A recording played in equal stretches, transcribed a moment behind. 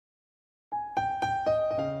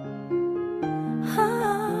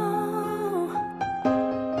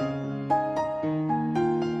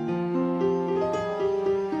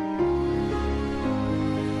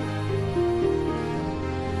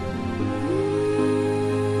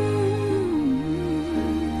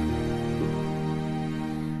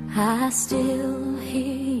I still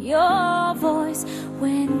hear your voice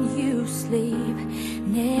when you sleep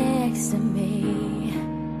next to me.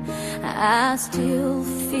 I still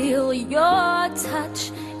feel your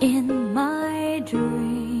touch in my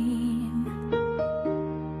dream.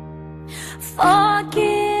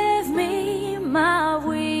 Forgive me my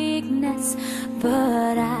weakness,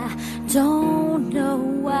 but I don't know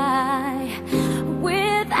why.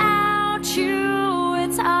 Without you,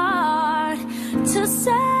 it's hard to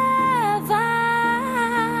survive.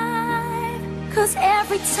 'Cause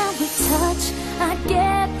every time we touch, I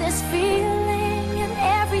get this feeling, and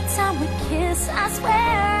every time we kiss, I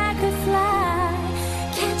swear I could fly.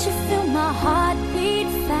 Can't you feel my heart beat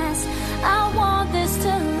fast? I want this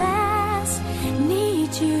to last.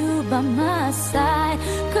 Need you by my side.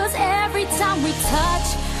 'Cause every time we touch,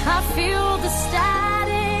 I feel the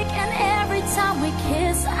static, and every time we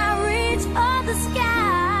kiss, I reach for the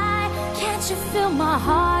sky. Can't you feel my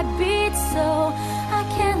heart beat so I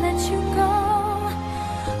can't let you go?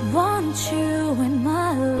 Want you in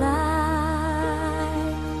my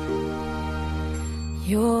life.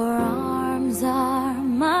 Your arms are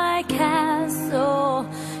my castle,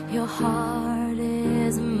 your heart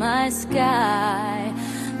is my sky.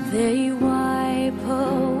 They wipe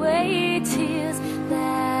away tears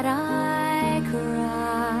that I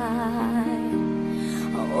cry.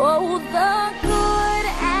 Oh, the good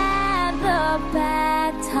and the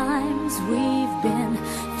bad times, we've been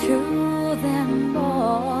through them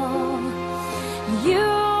all.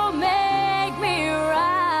 You make me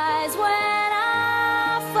rise when I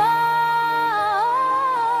fall.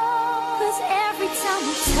 'Cause every time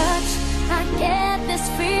we touch, I get this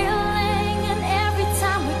feeling, and every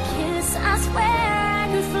time we kiss, I swear I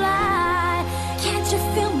could fly. Can't you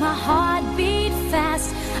feel my heart beat fast?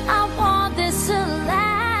 I want this to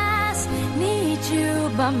last. Need you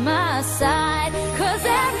by my side. 'Cause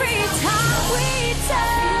every time we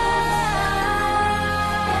touch,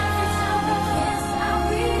 every time we kiss, I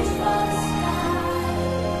reach for the sky.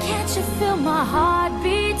 Can't you feel my heart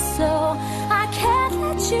beat so I can't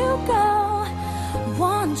let you go?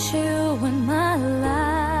 Want you in my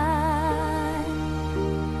life.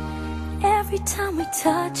 Every time we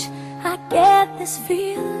touch, I get this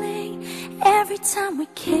feeling. Every time we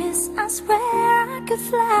kiss, I swear I could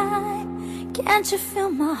fly. Can't you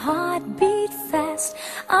feel my heart beat fast?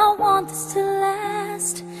 I want this to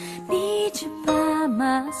last. Need you by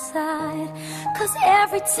my side. 'Cause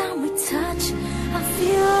every time we touch, I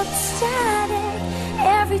feel the static.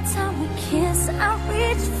 Every time we kiss, I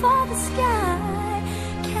reach for the sky.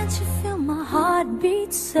 Can't you feel my heart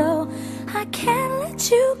beat so I can't let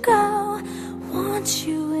you go? Want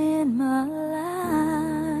you in my life.